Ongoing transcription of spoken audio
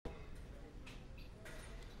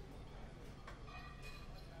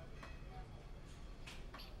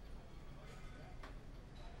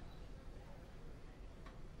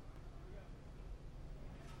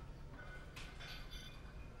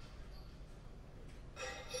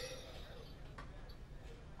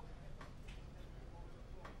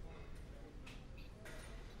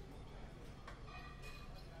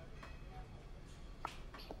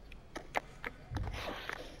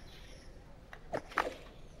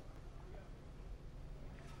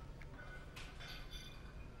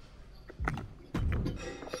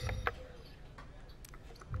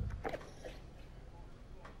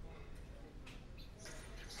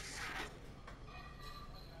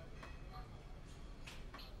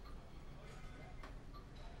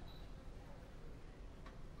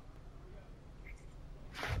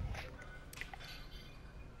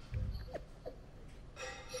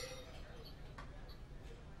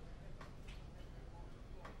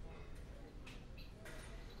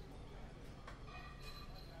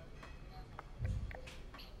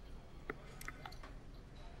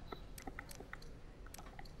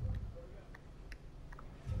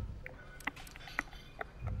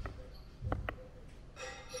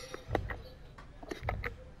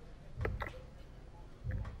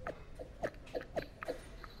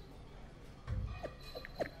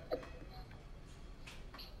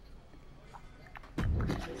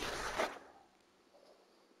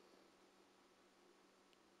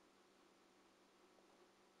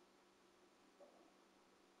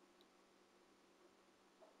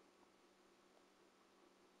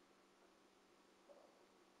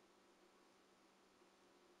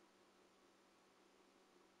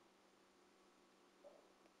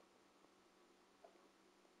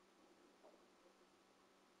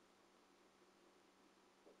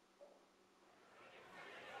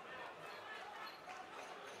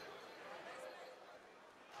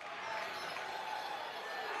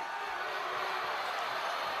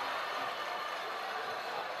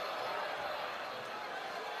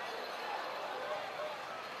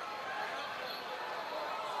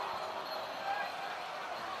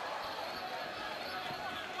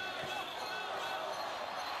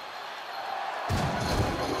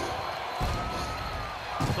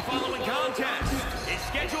contest is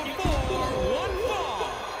scheduled for one fall,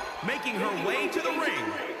 making her way to the ring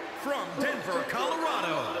from Denver,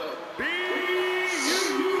 Colorado.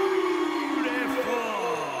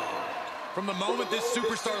 From the moment this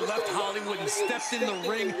superstar left Hollywood and stepped in the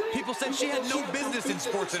ring, people said she had no business in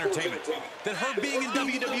sports entertainment. That her being in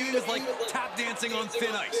WWE was like tap dancing on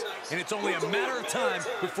thin ice. And it's only a matter of time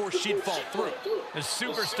before she'd fall through. The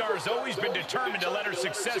superstar has always been determined to let her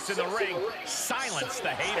success in the ring silence the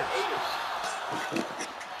haters.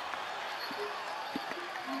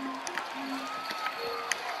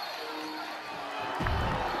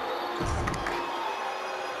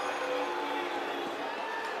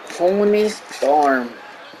 Toni Storm.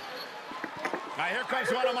 Now here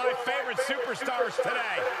comes one of my favorite superstars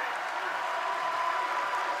today.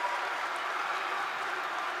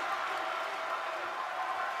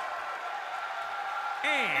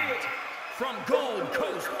 And from Gold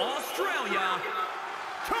Coast, Australia,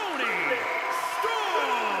 Toni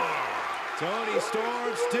Storm. Toni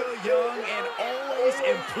Storm, still young and always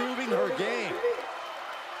improving her game.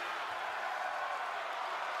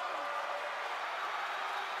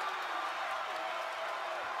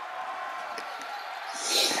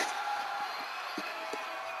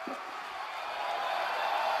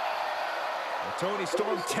 Toni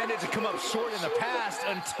Storm tended to come up short in the past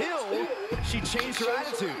until she changed her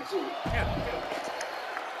attitude.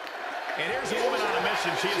 And here's a woman on a mission.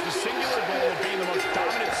 She has the singular goal of being the most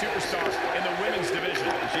dominant superstar in the women's division.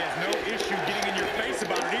 She has no issue getting in your face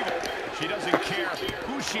about it either. She doesn't care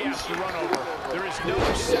who she has to run over. There is no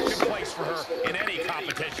second place for her in any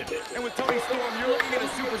competition. And with Toni Storm, you're looking at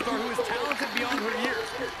a superstar who is talented beyond her years.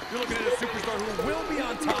 You're looking at a superstar who will be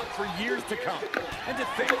on top for years to come. And to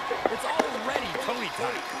think, it's already Toni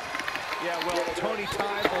time. Yeah, well, Toni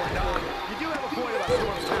time or not, you do have a point about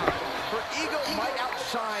Storm's talent. Her ego might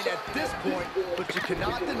outshine at this point, but you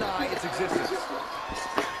cannot deny its existence.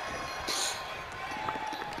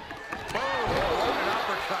 Oh, what an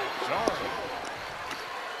uppercut. Sorry.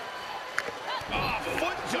 Oh,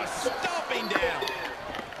 foot just stomping down.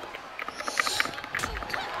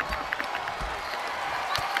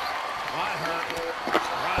 That hurt.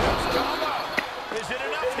 Rhino's combo. Is it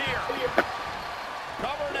enough here?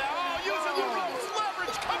 Cover now. Oh, using the ropes.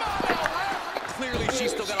 Leverage. Come on now, ref. Clearly,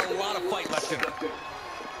 she's still got a lot of fight left in her.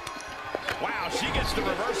 Wow, she gets the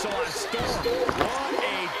reversal on Storm. What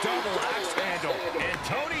a double axe handle. And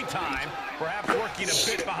Toni time, perhaps working a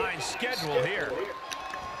bit behind schedule here.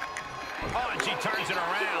 Oh, and she turns it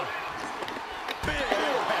around. Big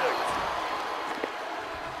impact.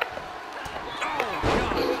 Oh,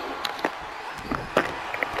 God.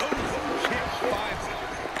 Oh, kick finds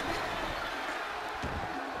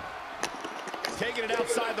it. Taking it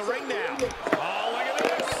outside the ring now. Oh, look at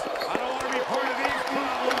this. I don't want to be part of these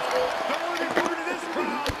problems. Don't want to be part of this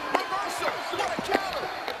crowd. Reversal. What a counter.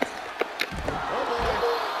 Oh, boy.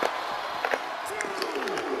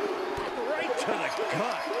 Right to the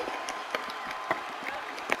gut.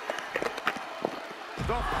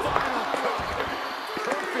 The final cut.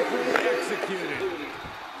 Perfectly executed.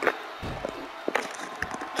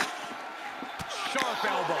 Sharp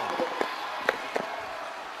elbow.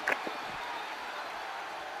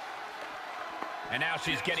 And now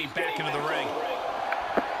she's getting back into the ring.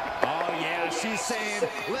 Oh, yeah, she's saying,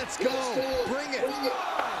 let's go, bring it.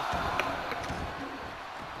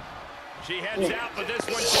 She heads out, but this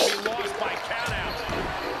one should be lost by countout.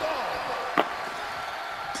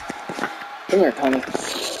 Come here, Toni.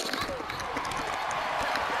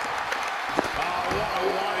 Oh, what a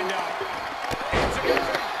wind-up. It's a good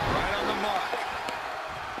right on the mark.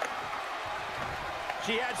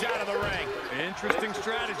 She heads out of the ring. Interesting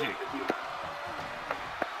strategy.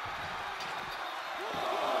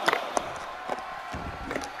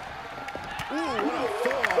 Ooh, what a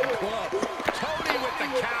forearm club. Toni with the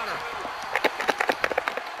counter.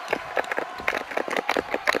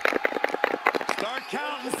 Start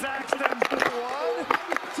counting, Saxton. 1,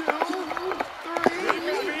 2, 3. You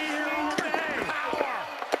can be here all day. Power.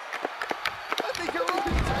 I think you're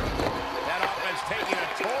right. That offense taking a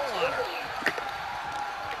toll on her.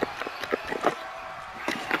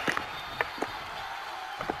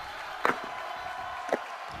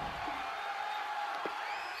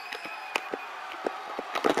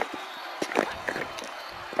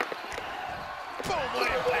 Boom, what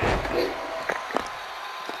impact.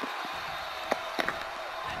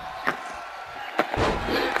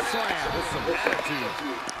 Slam with some attitude.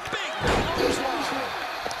 Big clothesline.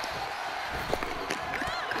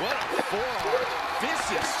 What a forearm.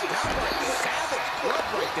 Vicious, downright savage club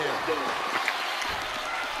right there.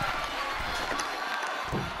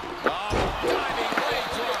 Oh, diving leg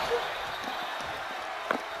drop.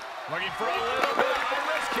 Looking for a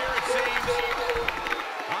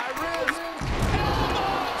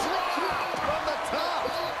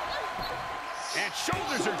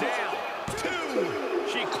Shoulders are down. 2.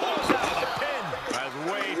 She claws out of the pin. That's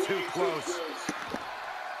way too close.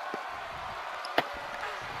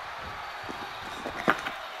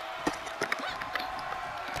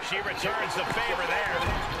 She returns the favor there.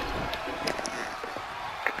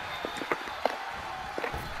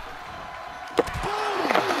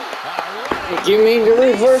 Give me the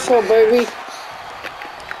reversal, baby.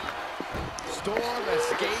 Storm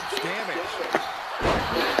escapes damage.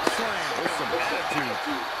 Slam with some attitude.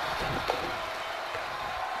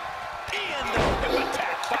 And the hip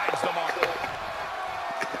attack finds the mark.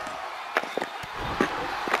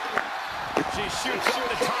 She shoots up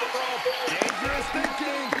the top rope. Dangerous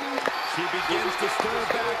thinking. She begins to stir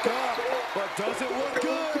back up, but doesn't look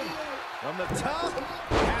good. From the top,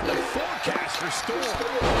 And the forecast for Storm.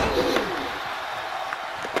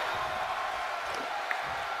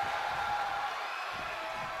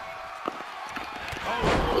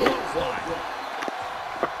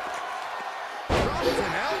 drops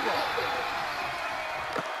an elbow.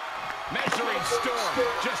 Measuring Storm,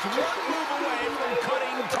 just one move away from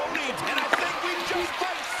cutting Toni, and I think we just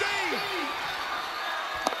might see.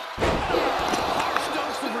 Harsh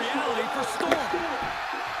dose of reality for Storm.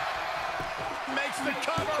 Makes the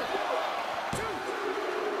cover.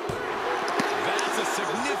 That's a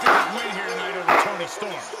significant win here tonight over Toni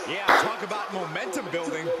Storm. Yeah, talk about momentum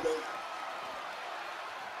building.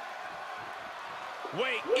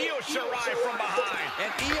 Wait, Shirai from behind.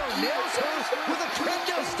 And Io nails her with a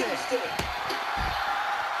kendo stick.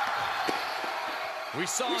 We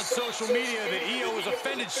saw on social media that Io was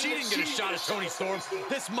offended she didn't get a shot at Toni Storm.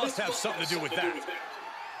 This must have something to do with that.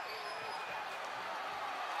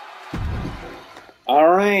 All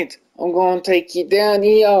right, I'm gonna take you down,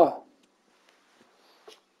 Io.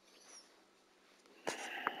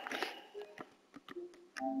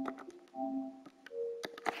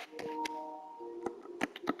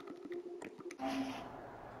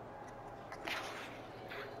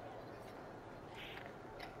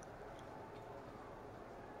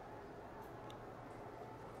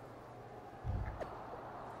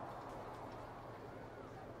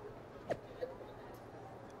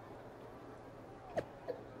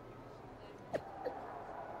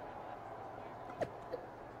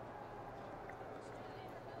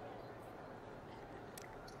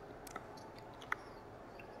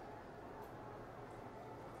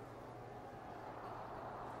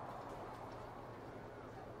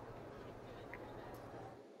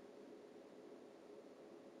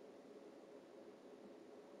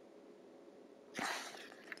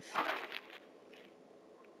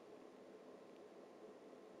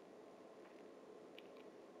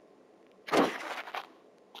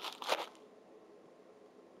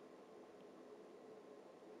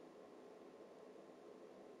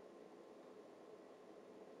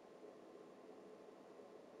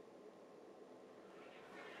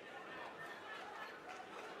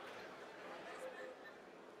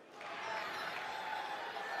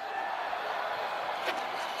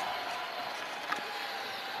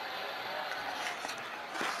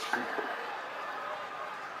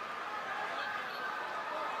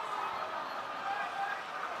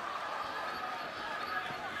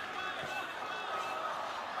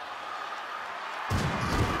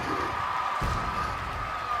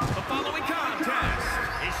 The following contest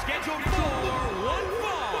is scheduled for one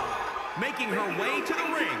fall. Making her way to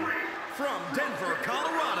the ring from Denver,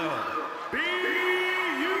 Colorado, beautiful.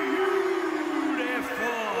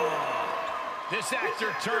 This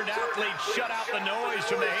actor-turned-athlete shut out the noise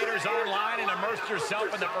from the haters online and immersed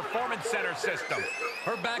herself in the Performance Center system.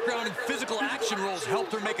 Her background in physical action roles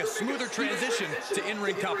helped her make a smoother transition to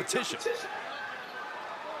in-ring competition.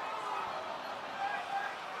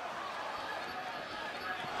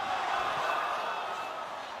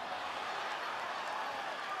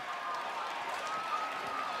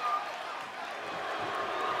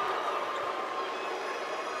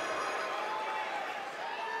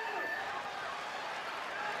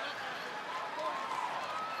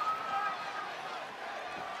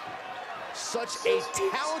 Such a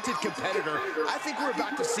talented competitor. I think we're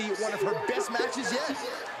about to see one of her best matches yet.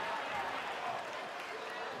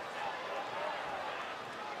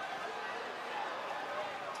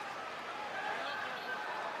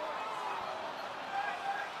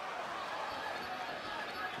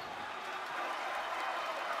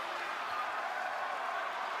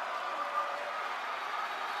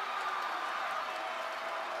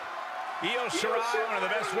 Shirai, one of the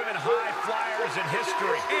best women high flyers in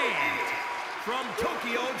history. And from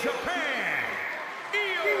Tokyo, Japan,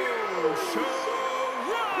 Shirai.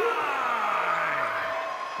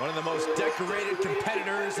 One of the most decorated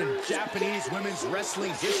competitors in Japanese women's wrestling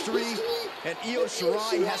history. And Io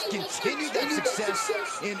Shirai has continued that success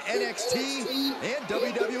in NXT and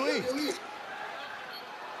WWE.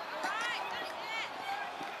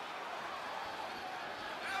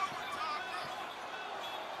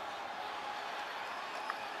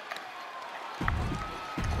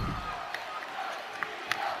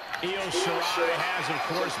 Io Shirai has, of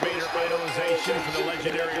course, made her idolization for the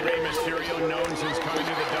legendary Rey Mysterio known since coming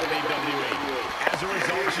to the WWE. As a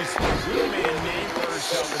result, she's really made a name for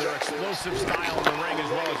herself with her explosive style in the ring as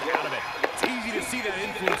well as out of it. It's easy to see that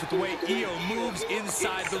influence with the way Io moves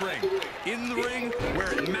inside the ring. In the ring,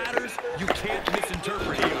 where it matters, you can't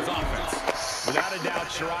misinterpret Io's offense. Without a doubt,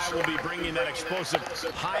 Shirai will be bringing that explosive,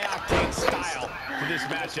 high-octane style to this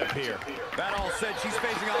matchup here. That all said, she's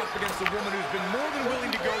facing off against a woman who's been more than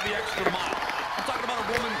willing to go the extra mile. I'm talking about a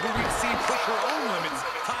woman who we've seen push her own limits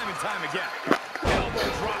time and time again. Elbow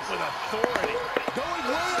drop with authority. Going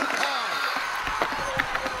way up high.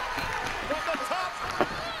 From the top.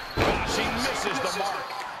 Oh, she misses the mark.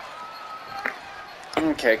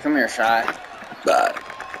 Okay, come here, Shy. Bye.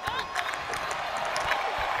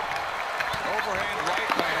 Overhand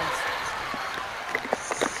right lands.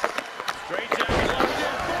 Straight jacket locked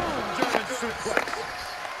in. Boom, German suplex.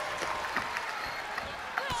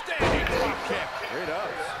 Standing drop kick. Straight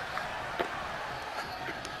up.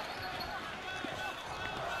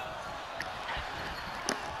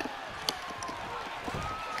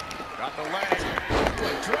 Got the leg.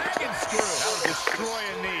 Dragon screw. That would destroy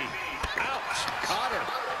a knee. Ouch. Caught her.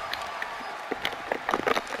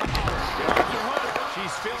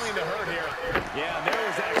 She's feeling the hurt here. Yeah, and there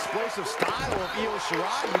was that explosive style of Io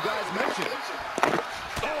Shirai you guys mentioned.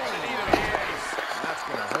 Oh, and a knee to the face. That's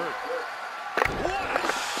gonna hurt. What a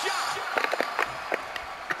shot.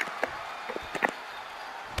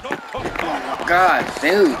 Oh, God,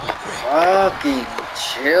 dude. Fucking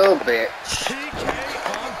chill, bitch. PK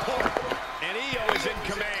on point. And Io is in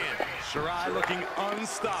command. Shirai looking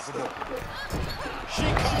unstoppable. She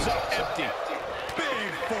comes up empty.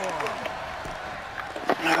 Big forearm.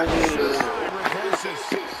 Shirai reverses.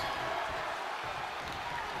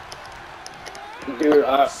 Dude,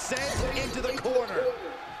 Sent into the corner.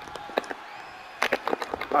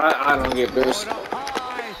 I don't get this. Going up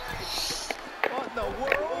high. What in the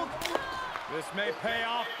world? This may pay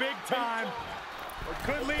off big time. Or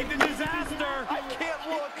could lead to disaster. I can't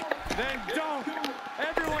look. Then don't.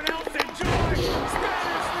 Everyone else enjoy.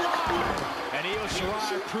 Spanish Fly. And Io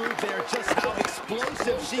Shirai proved there just how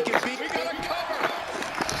explosive she can be. We got a cover.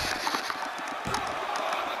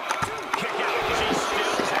 Kick out. She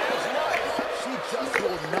still has life. She just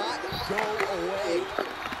will not go away.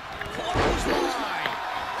 Clothesline.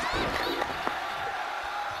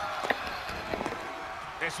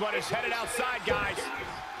 This one is headed outside, guys.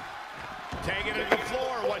 Taking it to the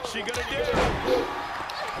floor. What's she gonna do?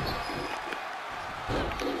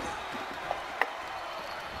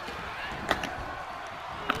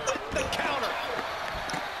 The counter.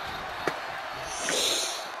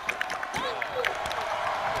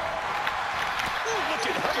 Ooh, look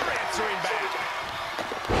at her answering back.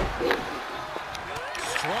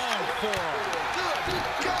 Strong forearm. Good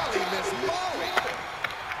golly, Miss Molly.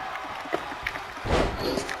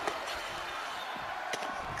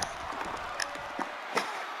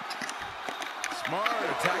 Smart,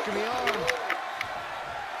 attacking the arm.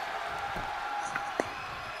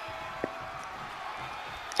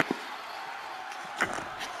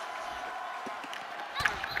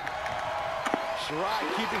 Shirai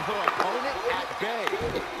keeping her opponent at bay.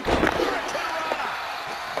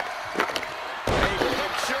 A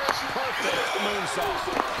picture-perfect moonsault.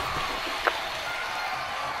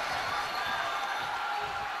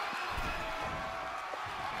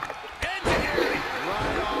 Engineering.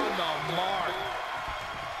 Right on the mark.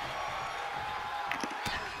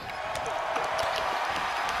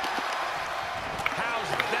 How's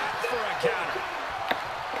that for a counter?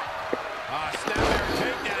 Snap there,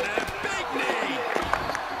 takedown, and a big knee.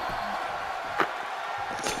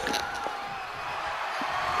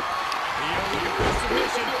 Io looking for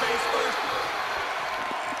submission, face first.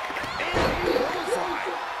 And bullseye.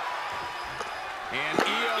 And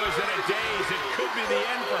Io is in a daze. It could be the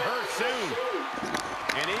end for her soon.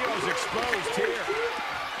 And Io's exposed here.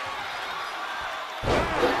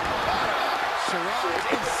 Shirai's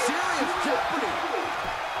in serious jeopardy.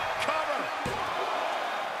 Cover.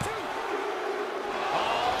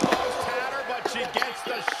 Almost had her, but she gets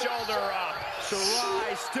the shoulder up.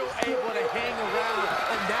 Shirai still able to hang around,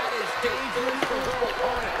 and that is dangerous for her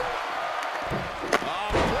opponent.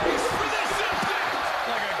 Brace for this impact.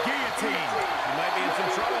 Like a guillotine. She might be in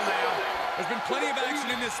some trouble now. There's been plenty of action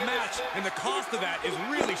in this match, and the cost of that is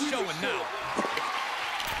really showing now.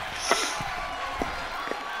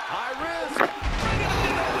 High risk. Right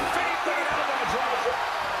into the feet with an elbow drop.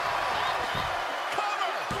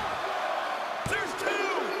 Cover. There's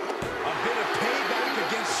two. A bit of payback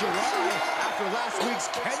against Shirai after last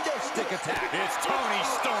week's kendo stick attack. It's Toni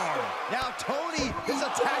Storm. Now Toni is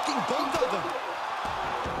attacking both of them.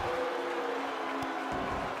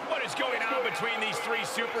 What is going on between these three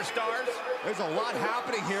superstars? There's a lot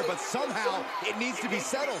happening here, but somehow it needs to be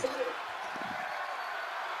settled.